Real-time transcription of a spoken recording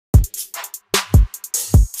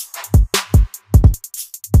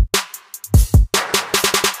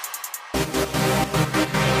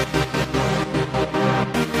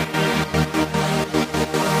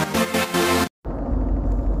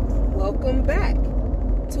back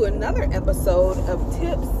to another episode of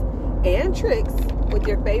Tips and Tricks with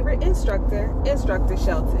your favorite instructor, Instructor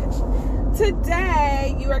Shelton.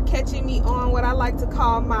 Today, you are catching me on what I like to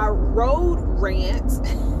call my road rant.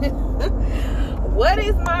 What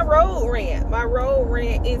is my road rant? My road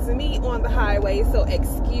rant is me on the highway, so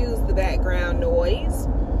excuse the background noise.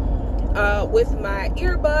 With my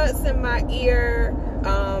earbuds in my ear,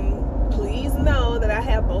 please know that I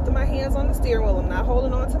have both of my hands on the steering wheel. I'm not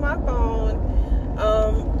holding on to my phone.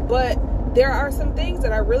 But there are some things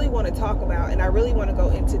that I really want to talk about and I really want to go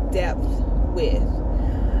into depth with.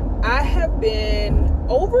 I have been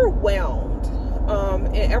overwhelmed.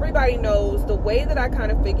 And everybody knows the way that I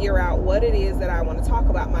kind of figure out what it is that I want to talk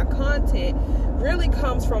about. My content really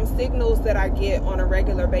comes from signals that I get on a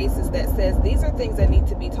regular basis that says these are things that need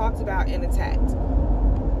to be talked about and attacked.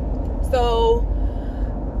 So,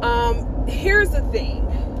 here's the thing.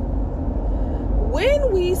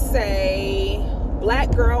 When we say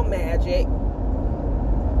black girl magic,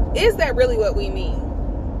 is that really what we mean?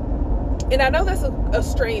 And I know that's a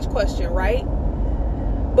strange question, right?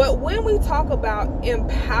 But when we talk about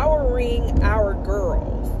empowering our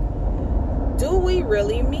girls, do we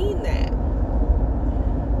really mean that?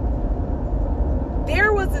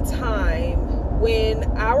 There was a time when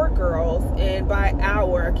our girls, and by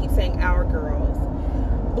our, I keep saying our girls,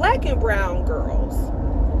 black and brown girls,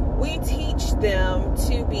 we teach them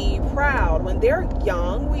to be proud. When they're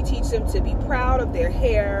young, we teach them to be proud of their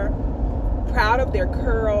hair, proud of their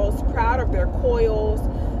curls, proud of their coils,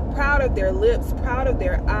 proud of their lips, proud of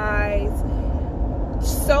their eyes.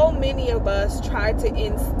 So many of us try to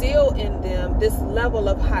instill in them this level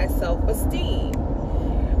of high self-esteem,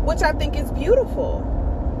 which I think is beautiful.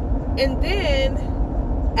 And then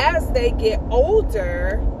as they get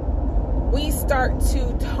older, we start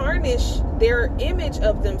to tarnish their image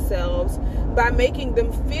of themselves by making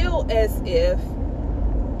them feel as if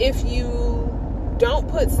you don't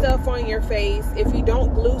put stuff on your face, if you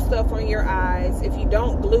don't glue stuff on your eyes, if you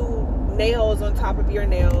don't glue nails on top of your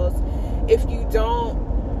nails, if you don't,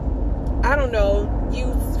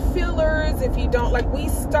 use fillers, if you don't, we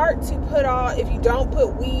start to if you don't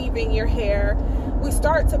put weave in your hair, we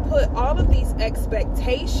start to put all of these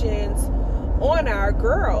expectations on our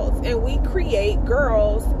girls, and we create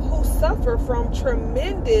girls who suffer from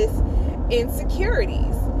tremendous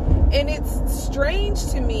insecurities. And it's strange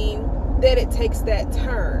to me that it takes that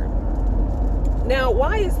turn. Now,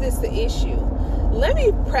 why is this the issue? Let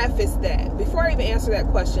me preface that. Before I even answer that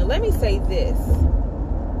question, let me say this.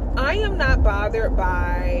 I am not bothered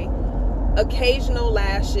by occasional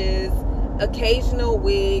lashes, occasional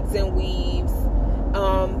wigs and weaves,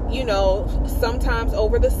 sometimes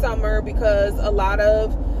over the summer, because a lot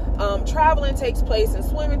of traveling takes place and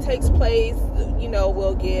swimming takes place.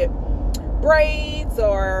 We'll get braids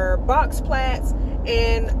or box plaits.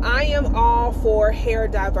 And I am all for hair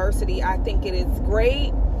diversity. I think it is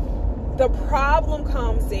great. The problem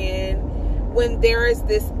comes in when there is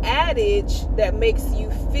this adage that makes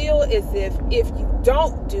you feel as if you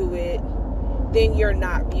don't do it, then you're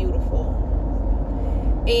not beautiful.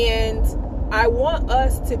 And I want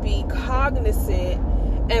us to be cognizant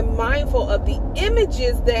and mindful of the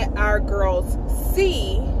images that our girls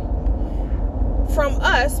see from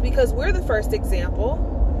us, because we're the first example.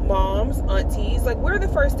 Moms, aunties, we're the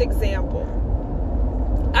first example.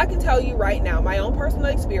 I can tell you right now, my own personal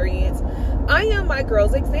experience, I am my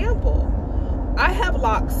girl's example. I have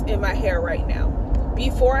locks in my hair right now.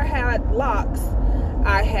 Before I had locks,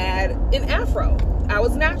 I had an afro. I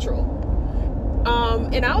was natural.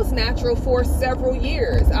 And I was natural for several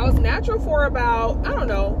years. I was natural for about,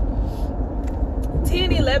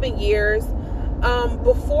 10, 11 years.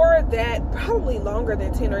 Before that, probably longer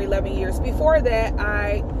than 10 or 11 years. Before that,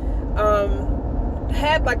 I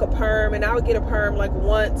had a perm, and I would get a perm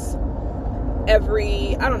once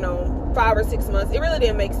every, 5 or 6 months. It really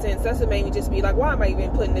didn't make sense. That's what made me just be why am I even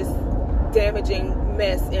putting this damaging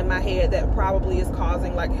mess in my head that probably is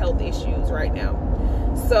causing health issues right now?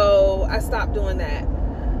 So I stopped doing that.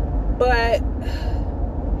 But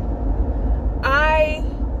I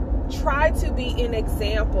try to be an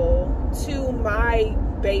example to my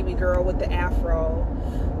baby girl with the afro,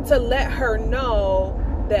 to let her know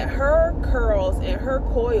that her curls and her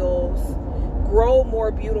coils grow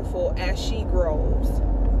more beautiful as she grows.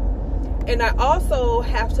 And I also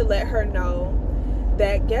have to let her know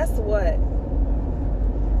that, guess what?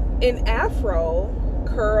 An afro,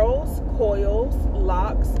 curls, coils,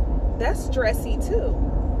 locks, that's stressy too.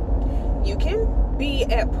 You can be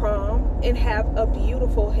at prom and have a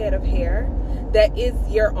beautiful head of hair that is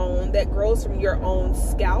your own, that grows from your own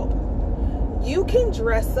scalp. You can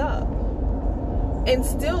dress up. and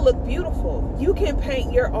still look beautiful. You can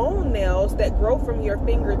paint your own nails that grow from your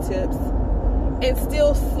fingertips and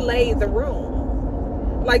still slay the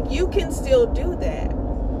room. Like, you can still do that.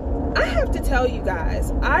 I have to tell you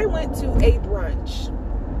guys, I went to a brunch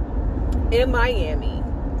in Miami,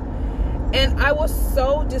 and I was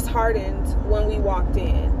so disheartened when we walked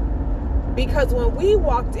in. Because when we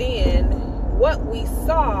walked in,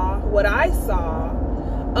 what I saw,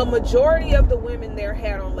 a majority of the women there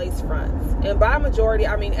had on lace fronts. And by majority,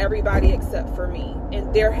 I mean everybody except for me.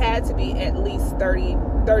 And there had to be at least 30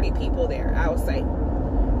 people there, I would say.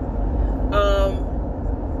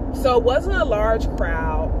 So it wasn't a large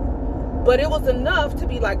crowd, but it was enough to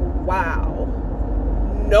be like, wow,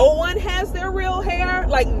 no one has their real hair.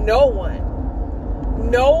 Like, no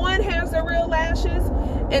one has their real lashes.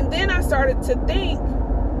 And then I started to think,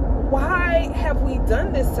 why have we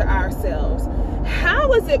done this to ourselves?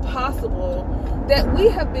 How is it possible that we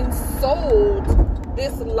have been sold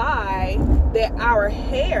this lie that our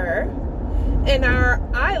hair and our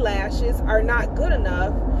eyelashes are not good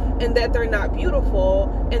enough, and that they're not beautiful,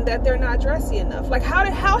 and that they're not dressy enough? Like,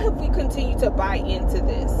 how have we continued to buy into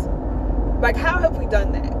this? Like, how have we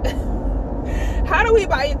done that? How did we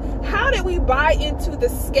buy into the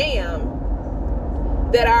scam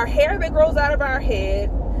that our hair that grows out of our head,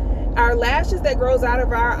 our lashes that grows out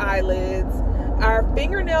of our eyelids, our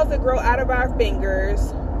fingernails that grow out of our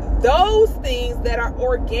fingers, those things that are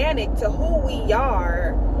organic to who we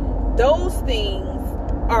are, those things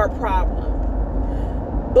are a problem.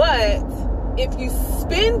 But if you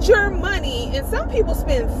spend your money, and some people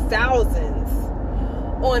spend thousands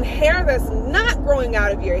on hair that's not growing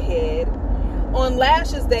out of your head, on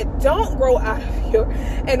lashes that don't grow out of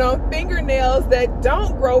and on fingernails that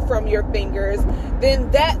don't grow from your fingers, then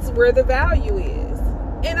that's where the value is.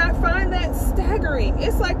 And I find that staggering.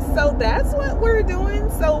 It's like, so that's what we're doing?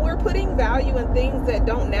 So we're putting value in things that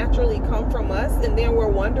don't naturally come from us, and then we're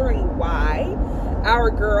wondering why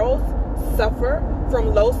our girls suffer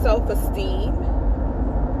from low self-esteem.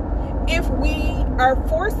 If we are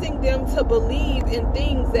forcing them to believe in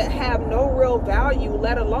things that have no real value,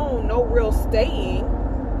 let alone no real staying,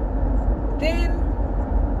 then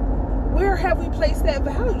where have we placed that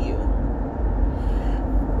value?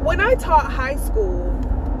 When I taught high school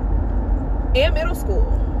and middle school,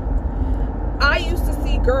 I used to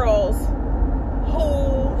see girls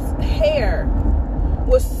whose hair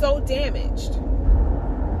was so damaged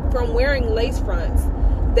from wearing lace fronts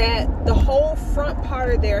that the whole front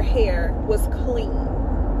part of their hair was clean.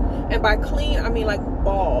 And by clean, I mean like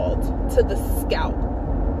bald to the scalp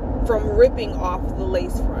from ripping off the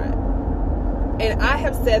lace front. And I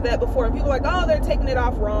have said that before, and people are like, oh, they're taking it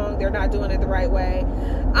off wrong, they're not doing it the right way.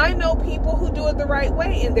 I know people who do it the right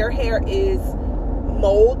way, and their hair is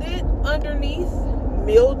molded underneath,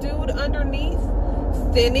 mildewed underneath,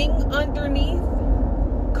 thinning underneath,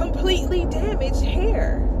 completely damaged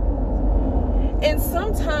hair. And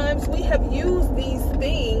sometimes we have used these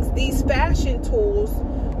things, these fashion tools,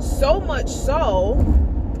 so much so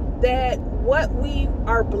that what we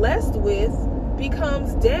are blessed with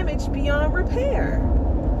becomes damaged beyond repair.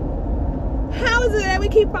 How is it that we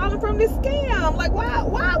keep falling from this scam? Like, why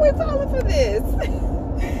are we falling for this?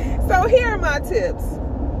 So here are my tips.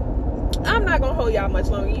 I'm not going to hold y'all much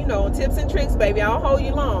longer. You know, tips and tricks, baby. I don't hold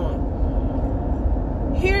you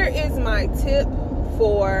long. Here is my tip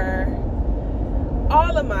for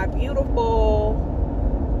all of my beautiful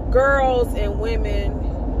girls and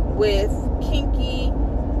women with kinky,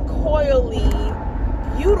 coily,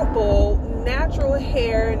 beautiful, natural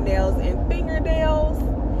hair, nails, and fingernails.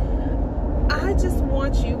 I just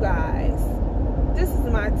want you guys, this is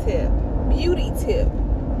my tip, beauty tip,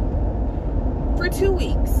 for 2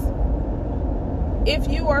 weeks. If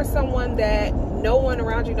you are someone that no one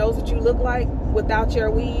around you knows what you look like without your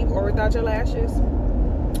weave or without your lashes,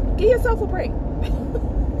 give yourself a break.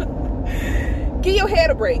 Give your head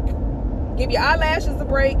a break. Give your eyelashes a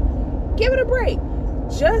break. Give it a break.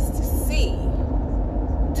 Just see.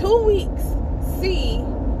 2 weeks. See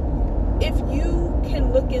if you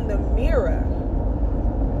can look in the mirror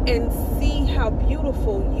and see how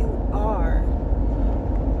beautiful you are.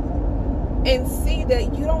 And see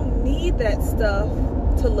that you don't need that stuff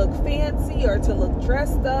to look fancy or to look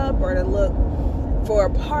dressed up or to look for a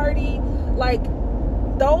party. Like,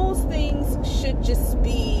 those things should just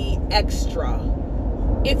be extra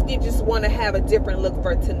if you just want to have a different look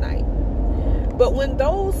for tonight. But when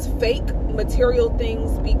those fake material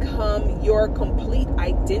things become your complete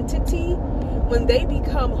identity, when they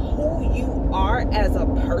become who you are as a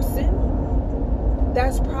person,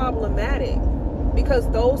 that's problematic, because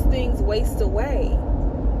those things waste away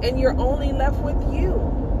and you're only left with you.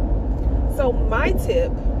 So my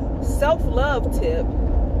tip, self-love tip,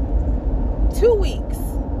 2 weeks,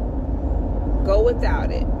 go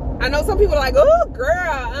without it. I know some people are like, oh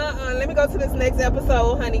girl, let me go to this next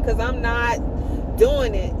episode, honey, because I'm not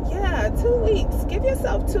doing it. Yeah, 2 weeks. Give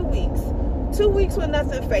yourself 2 weeks. 2 weeks with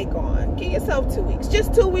nothing fake on. Give yourself 2 weeks.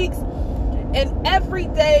 Just 2 weeks. And every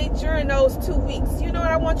day during those 2 weeks, you know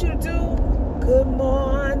what I want you to do? Good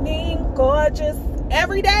morning, gorgeous.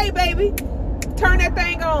 Every day, baby. Turn that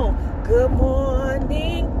thing on. Good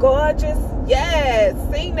morning, gorgeous. Yes.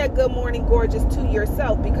 Sing that good morning, gorgeous to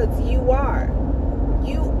yourself, because you are.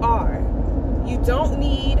 You are. You don't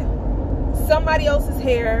need somebody else's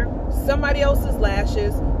hair, somebody else's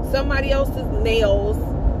lashes, somebody else's nails.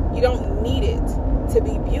 You don't need it to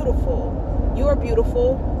be beautiful. You are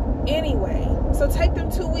beautiful anyway. So take them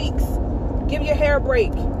 2 weeks. Give your hair a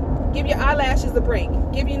break. Give your eyelashes a break.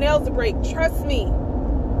 Give your nails a break. Trust me.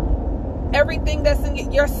 Everything that's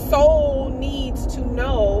in your soul needs to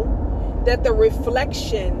know that the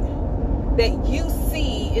reflection that you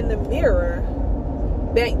see in the mirror,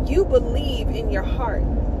 that you believe in your heart,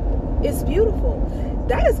 is beautiful.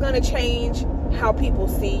 That is going to change how people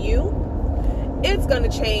see you. It's going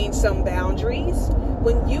to change some boundaries.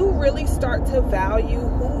 When you really start to value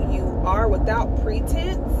who you are without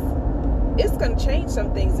pretense, it's going to change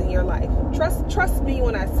some things in your life. Trust me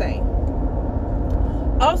when I say.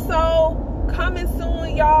 Also, coming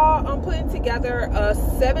soon, y'all, I'm putting together a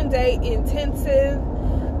 7-day intensive.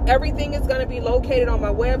 Everything is going to be located on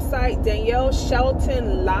my website,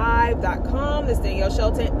 DanielleSheltonLive.com. That's Danielle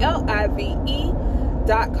Shelton, LIVE.com.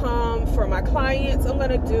 For my clients, I'm going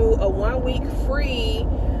to do a 1-week free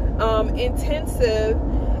intensive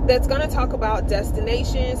that's going to talk about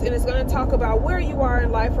destinations, and it's going to talk about where you are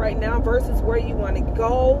in life right now versus where you want to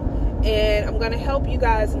go. And I'm going to help you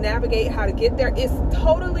guys navigate how to get there. It's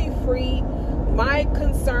totally free. My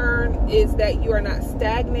concern is that you are not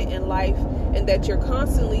stagnant in life and that you're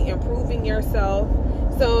constantly improving yourself.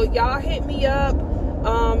 So y'all hit me up,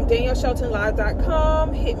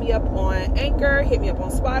 DanielleSheltonLive.com. Hit me up on Anchor. Hit me up on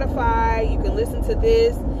Spotify. You can listen to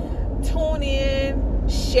this. Tune in.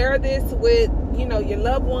 Share this with, your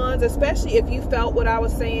loved ones, especially if you felt what I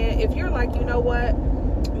was saying. If you're like, you know what,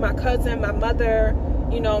 my cousin, my mother,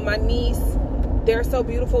 my niece, they're so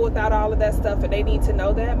beautiful without all of that stuff, and they need to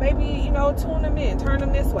know that, maybe, tune them in, turn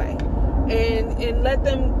them this way, and let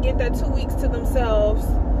them get that 2 weeks to themselves.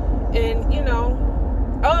 And,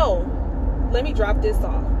 let me drop this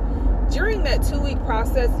off. During that 2-week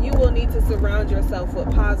process, you will need to surround yourself with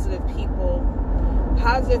positive people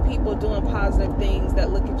doing positive things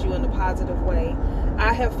that look at you in a positive way.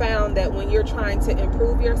 I have found that when you're trying to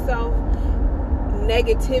improve yourself,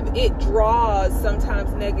 it draws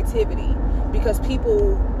sometimes negativity, because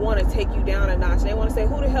people want to take you down a notch. They want to say,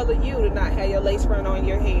 who the hell are you to not have your lace front on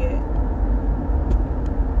your head?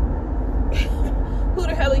 Who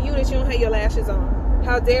the hell are you that you don't have your lashes on?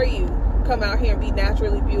 How dare you come out here and be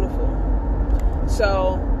naturally beautiful?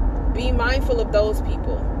 So be mindful of those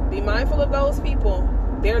people. Be mindful of those people.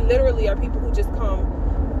 There literally are people who just come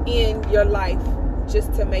in your life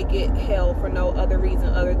just to make it hell for no other reason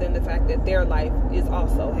other than the fact that their life is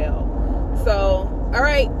also hell. So, all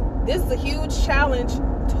right, this is a huge challenge.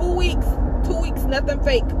 2 weeks, nothing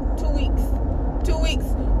fake. 2 weeks.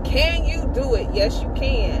 Can you do it? Yes, you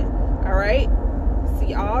can. All right.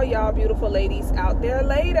 See all y'all beautiful ladies out there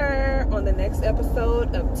later on the next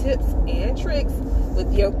episode of Tips and Tricks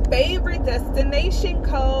with your favorite destination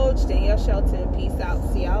coach, Danielle Shelton. Peace out.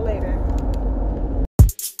 See y'all later.